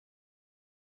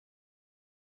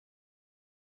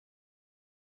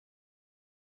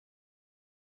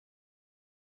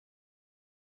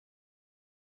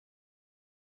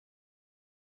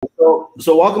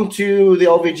So welcome to the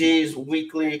OVG's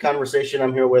weekly conversation.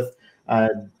 I'm here with,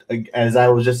 as I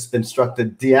was just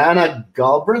instructed, Deana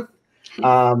Galbraith. She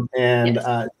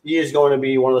is going to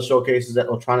be one of the showcases at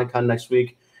ElectroniCon next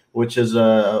week, which is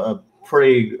a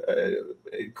pretty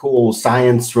cool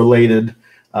science-related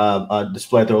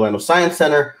display at the Orlando Science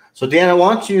Center. So Deana,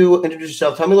 why don't you introduce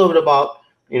yourself? Tell me a little bit about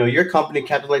your company,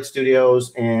 Captilight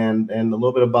Studios, and a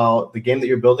little bit about the game that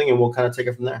you're building, and we'll kind of take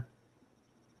it from there.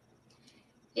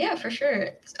 Yeah, for sure.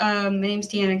 My name's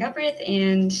Deana Galbraith,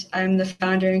 and I'm the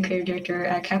founder and creative director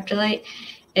at Captilight.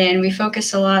 And we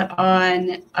focus a lot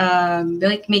on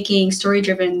making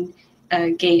story-driven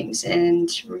games. And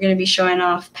we're going to be showing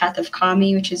off Path of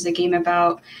Kami, which is a game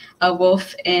about a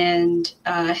wolf and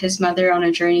his mother on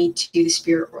a journey to the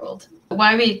spirit world.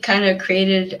 Why we kind of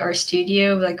created our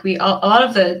studio, a lot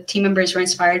of the team members were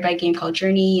inspired by a game called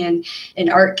Journey and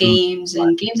art games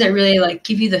and games that really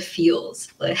give you the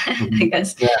feels, I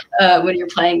guess, when you're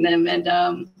playing them.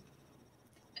 And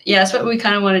that's what we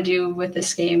kind of want to do with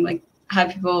this game,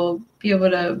 have people be able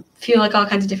to feel all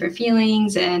kinds of different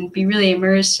feelings and be really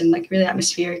immersed and really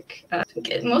atmospheric.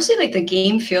 Mostly the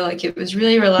game feel it was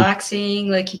really relaxing.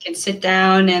 You could sit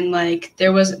down and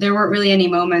there weren't really any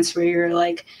moments where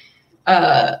you're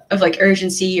of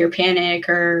urgency or panic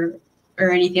or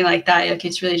anything like that.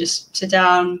 It's really just sit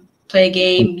down, play a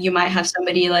game. You might have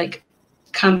somebody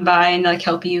come by and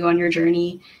help you on your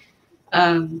journey.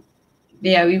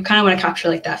 We kind of want to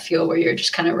capture that feel where you're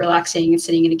just kind of relaxing and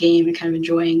sitting in a game and kind of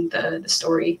enjoying the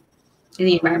story and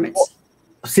the environments.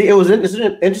 See, it's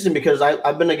interesting because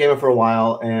I've been a gamer for a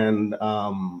while, and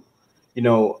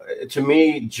to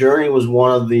me, Journey was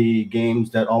one of the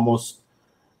games that almost,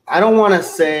 I don't want to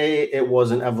say it was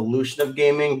an evolution of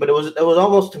gaming, but it was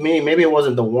almost, to me, maybe it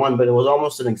wasn't the one, but it was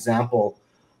almost an example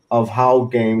of how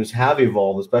games have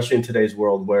evolved, especially in today's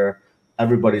world where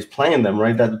everybody's playing them,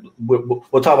 right? That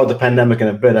we'll talk about the pandemic in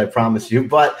a bit, I promise you.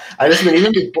 But I just mean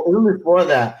even before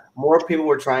that, more people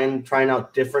were trying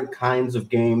out different kinds of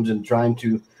games and trying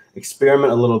to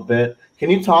experiment a little bit. Can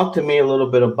you talk to me a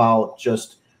little bit about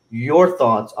just your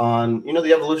thoughts on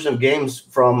the evolution of games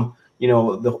from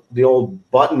the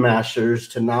old button mashers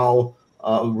to now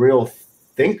real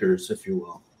thinkers, if you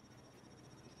will?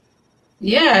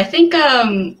 Yeah, I think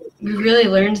we really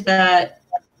learned that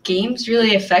games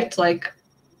really affect a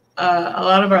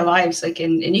lot of our lives, and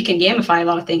you can gamify a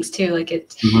lot of things too.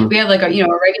 We have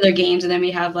our regular games, and then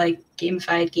we have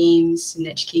gamified games and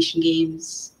education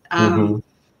games. But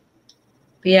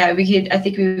yeah, I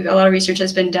think a lot of research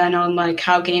has been done on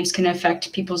how games can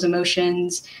affect people's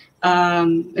emotions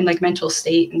and mental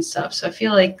state and stuff. So I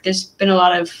feel there's been a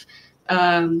lot of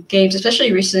games,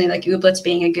 especially recently, Ooblets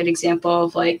being a good example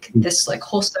of this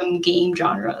wholesome game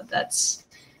genre that's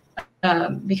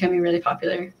becoming really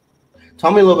popular.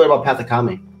 Tell me a little bit about Path of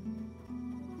Kami.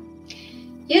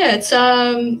 Yeah, it's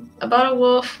about a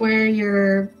wolf where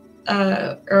you're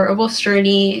or a wolf's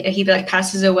journey. He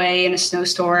passes away in a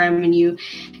snowstorm, and you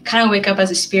kind of wake up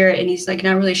as a spirit, and he's not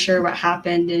really sure what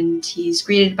happened, and he's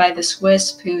greeted by this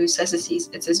wisp who says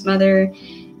it's his mother,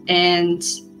 and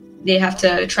they have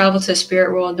to travel to the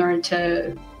spirit world in order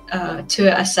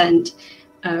to ascend,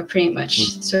 pretty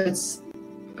much. So it's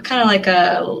kind of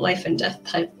a life and death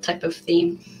type of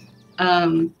theme.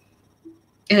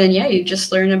 And then you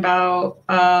just learn about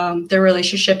the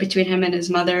relationship between him and his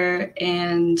mother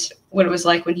and what it was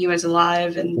like when he was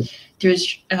alive, and through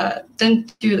then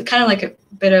through kind of a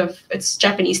bit of it's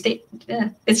Japanese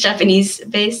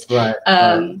based, right.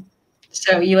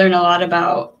 So you learn a lot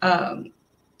about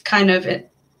kind of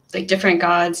different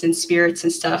gods and spirits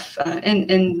and stuff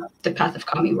in the Path of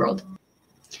Kami world.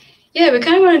 Yeah, we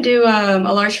kind of want to do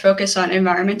a large focus on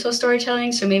environmental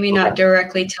storytelling. So maybe not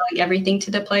directly telling everything to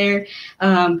the player,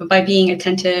 but by being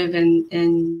attentive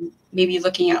and maybe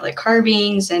looking at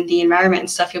carvings and the environment and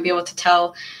stuff, you'll be able to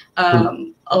tell a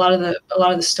lot of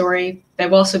the story. But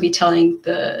we'll also be telling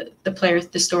the player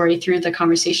the story through the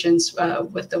conversations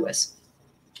with the wisp.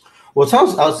 Well, it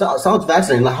sounds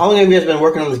fascinating. How long have you guys been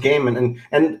working on this game? And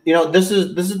this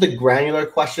is the granular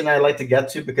question I like to get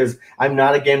to, because I'm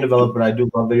not a game developer, but I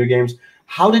do love video games.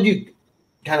 How did you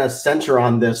kind of center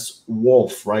on this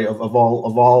wolf, right? Of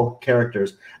all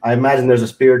characters, I imagine there's a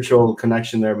spiritual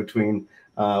connection there between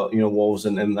wolves,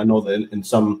 and I know that in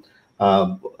some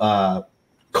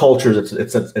cultures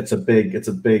it's a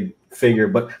big figure.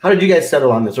 But how did you guys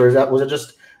settle on this, or was it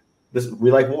just this? We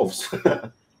like wolves.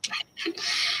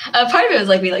 Part of it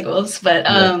was we like wolves, but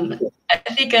I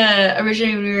think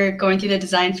originally when we were going through the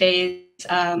design phase,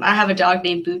 I have a dog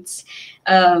named Boots,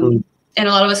 and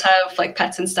a lot of us have like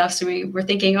pets and stuff, so we were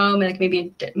thinking, oh, like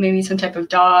maybe some type of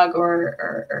dog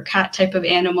or cat type of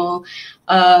animal,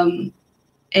 and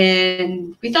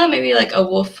we thought maybe like a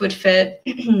wolf would fit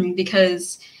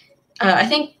because I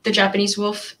think the Japanese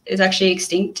wolf is actually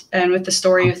extinct, and with the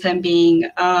story with him being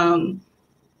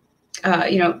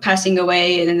passing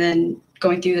away and then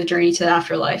going through the journey to the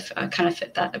afterlife, kind of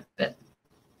fit that a bit.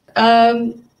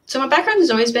 So my background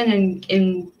has always been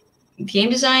in game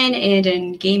design and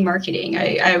in game marketing.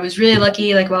 I was really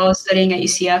lucky, like while I was studying at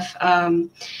UCF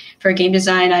for game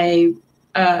design, I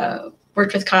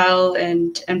worked with Kyle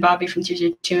and Bobby from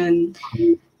 202 and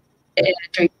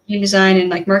doing game design and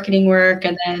like marketing work.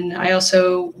 And then I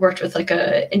also worked with like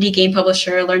a indie game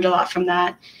publisher, learned a lot from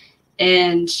that,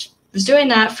 and was doing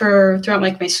that throughout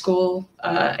like my school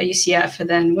at UCF. And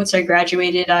then once I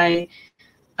graduated, I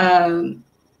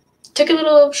took a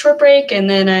little short break, and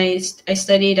then I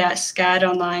studied at SCAD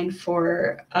Online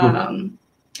for my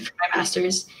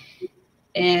master's,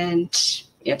 and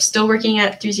still working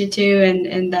at 302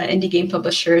 and that indie game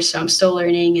publisher. So I'm still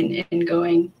learning and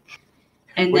going.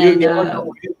 And were you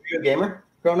a gamer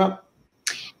growing up?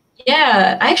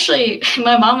 Yeah, actually,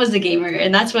 my mom was a gamer,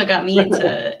 and that's what got me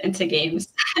into games.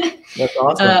 That's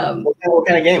awesome. What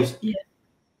kind of games?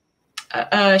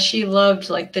 Yeah. She loved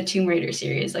like the Tomb Raider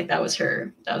series. Like that was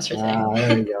her thing.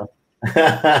 There you go.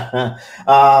 How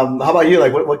about you?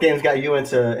 Like what games got you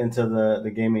into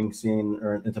the gaming scene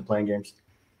or into playing games?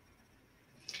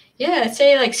 Yeah, I'd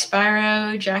say like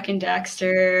Spyro, Jak and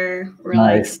Daxter were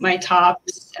Nice. like my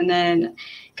tops. And then,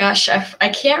 gosh, I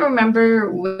can't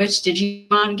remember which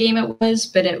Digimon game it was,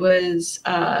 but it was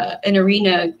an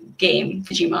arena game,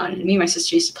 Digimon. And me and my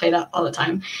sister used to play that all the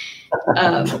time.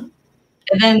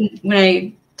 And then when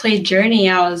I played Journey,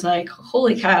 I was like,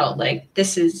 holy cow, like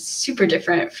this is super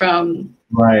different from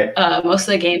most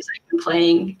of the games I've been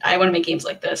playing. I want to make games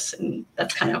like this. And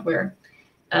that's kind of where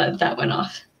that went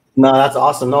off. No, that's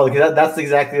awesome. No, because that's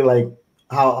exactly like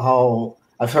how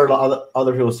I've heard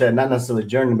other people say it, not necessarily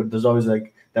Journey, but there's always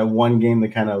like that one game that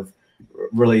kind of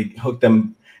really hooked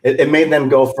them. It made them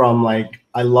go from like,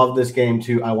 I love this game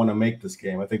to I want to make this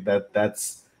game. I think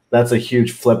that's a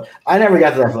huge flip. I never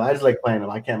got to that flip. I just like playing them.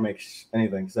 I can't make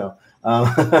anything. So,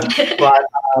 but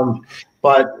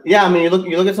yeah, I mean, you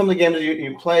look at some of the games that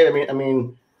you play. I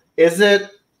mean, is it?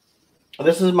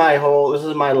 This is my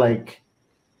like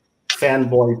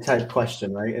fanboy type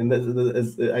question, right? And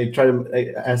I try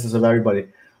to ask this of everybody.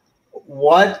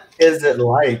 What is it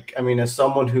like? I mean, as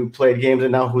someone who played games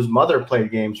and now whose mother played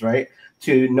games, right?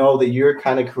 To know that you're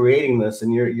kind of creating this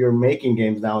and you're making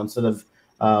games now instead of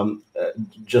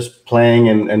just playing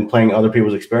and playing other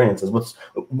people's experiences.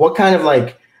 What kind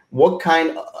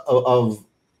of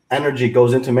energy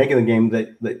goes into making the game? I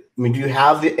mean, do you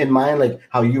have in mind like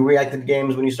how you reacted to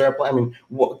games when you started playing? I mean,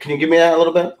 can you give me that a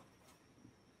little bit?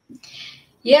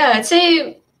 Yeah, I'd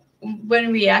say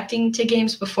when reacting to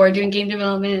games before doing game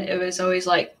development, it was always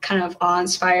like kind of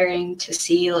awe-inspiring to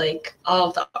see like all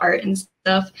of the art and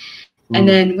stuff. And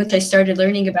then once I started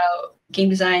learning about game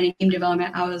design and game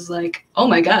development, I was like, oh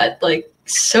my God, like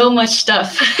so much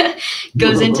stuff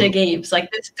goes into games. Like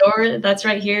this door that's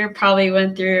right here probably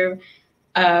went through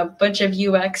a bunch of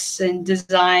UX and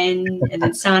design and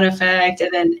then sound effect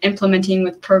and then implementing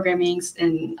with programming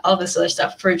and all this other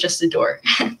stuff for just a door.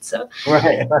 So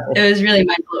It was really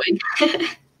mind-blowing.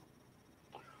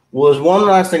 Well, there's one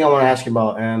last thing I want to ask you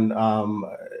about, and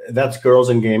that's girls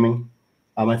in gaming.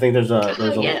 I think there's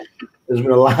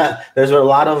been a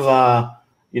lot of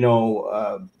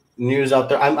news out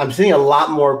there. I'm seeing a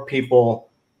lot more people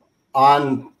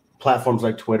on platforms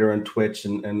like Twitter and Twitch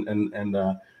and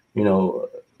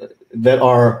that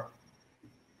are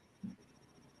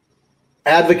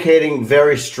advocating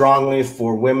very strongly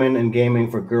for women in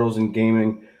gaming, for girls in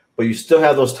gaming, but you still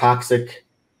have those toxic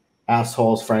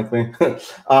assholes, frankly,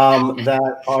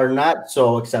 that are not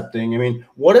so accepting. I mean,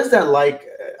 what is that like?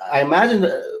 I imagine,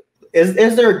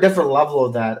 is there a different level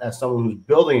of that as someone who's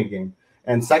building a game?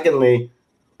 And secondly,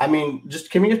 I mean,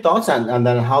 just give me your thoughts on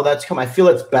that and how that's come. I feel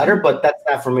it's better, but that's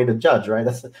not for me to judge, right?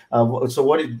 So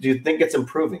what do you think it's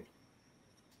improving?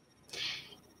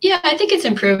 Yeah, I think it's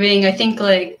improving. I think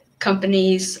like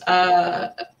companies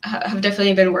have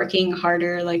definitely been working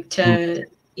harder, like to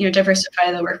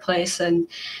diversify the workplace, and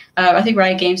I think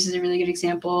Riot Games is a really good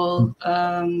example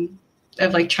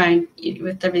of like trying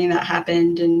with everything that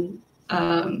happened and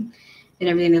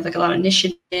everything. They have like a lot of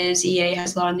initiatives. EA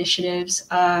has a lot of initiatives,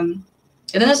 and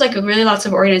then there's like really lots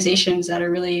of organizations that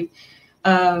are really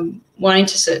wanting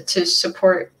to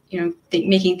support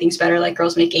making things better, like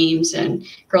Girls Make Games and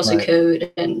Girls Who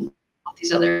Code and all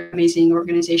these other amazing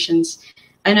organizations.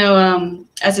 I know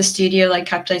as a studio, like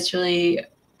Captilight's really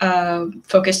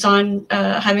focused on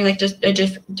having like just a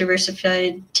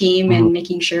diversified team and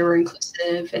making sure we're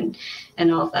inclusive and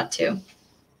all of that too.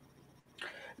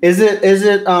 Is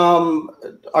it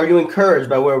are you encouraged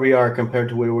by where we are compared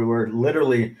to where we were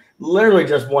literally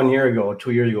just 1 year ago or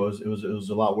 2 years ago? It was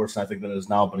a lot worse, I think, than it is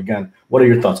now. But again, what are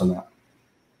your thoughts on that?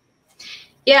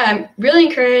 Yeah, I'm really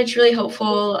encouraged, really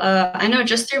hopeful. I know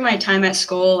just through my time at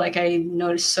school, like I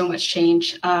noticed so much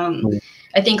change.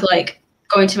 I think like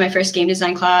going to my first game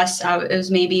design class, it was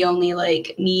maybe only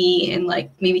like me and like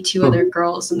maybe 2 other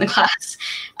girls in the class.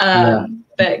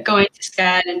 But going to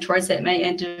SCAD and towards the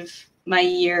end of my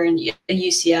year in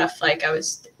UCF, like I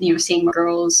was, seeing more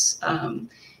girls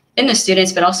in the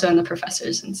students, but also in the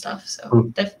professors and stuff.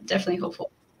 So definitely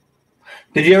hopeful.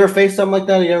 Did you ever face something like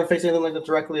that? Did you ever face anything like that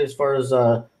directly, as far as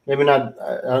maybe not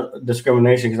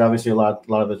discrimination, because obviously a lot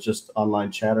of it's just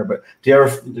online chatter, but do you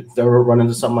ever run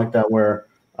into something like that where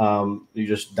you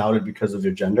just doubted because of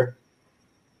your gender?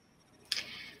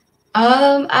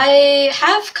 I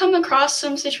have come across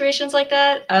some situations like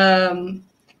that.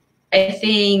 I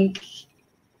think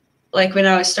like when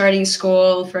I was starting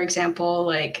school, for example,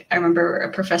 like I remember a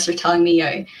professor telling me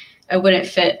I wouldn't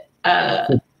fit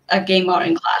a game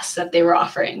modeling class that they were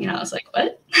offering, and I was like,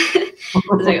 what? I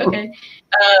was like, okay,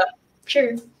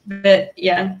 sure. But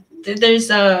yeah, there's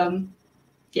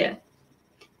yeah,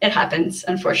 it happens,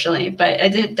 unfortunately, but I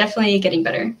did definitely getting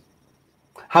better.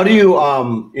 How do you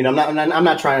I'm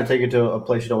not trying to take you to a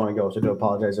place you don't want to go, so I do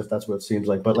apologize if that's what it seems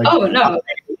like, but like, oh no,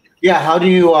 how do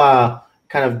you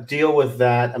kind of deal with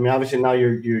that? I mean, obviously now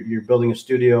you're building a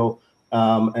studio,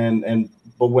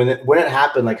 but when it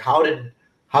happened, like how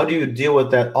do you deal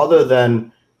with that, other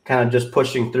than kind of just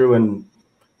pushing through and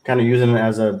kind of using it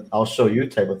as a I'll show you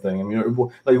type of thing? I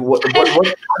mean, like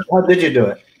how did you do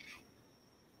it?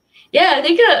 Yeah,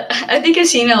 I think I've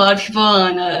seen a lot of people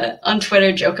on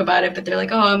Twitter joke about it, but they're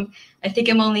like, "Oh, I think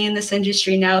I'm only in this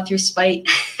industry now through spite,"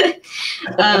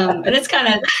 and it's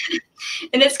kind of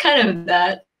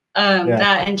that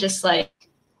that, and just like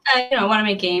I want to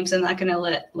make games. I'm not gonna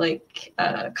let like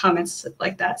comments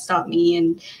like that stop me.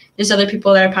 And there's other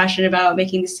people that are passionate about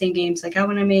making the same games like I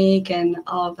want to make, and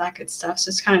all of that good stuff. So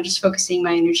it's kind of just focusing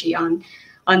my energy on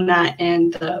that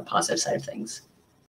and the positive side of things.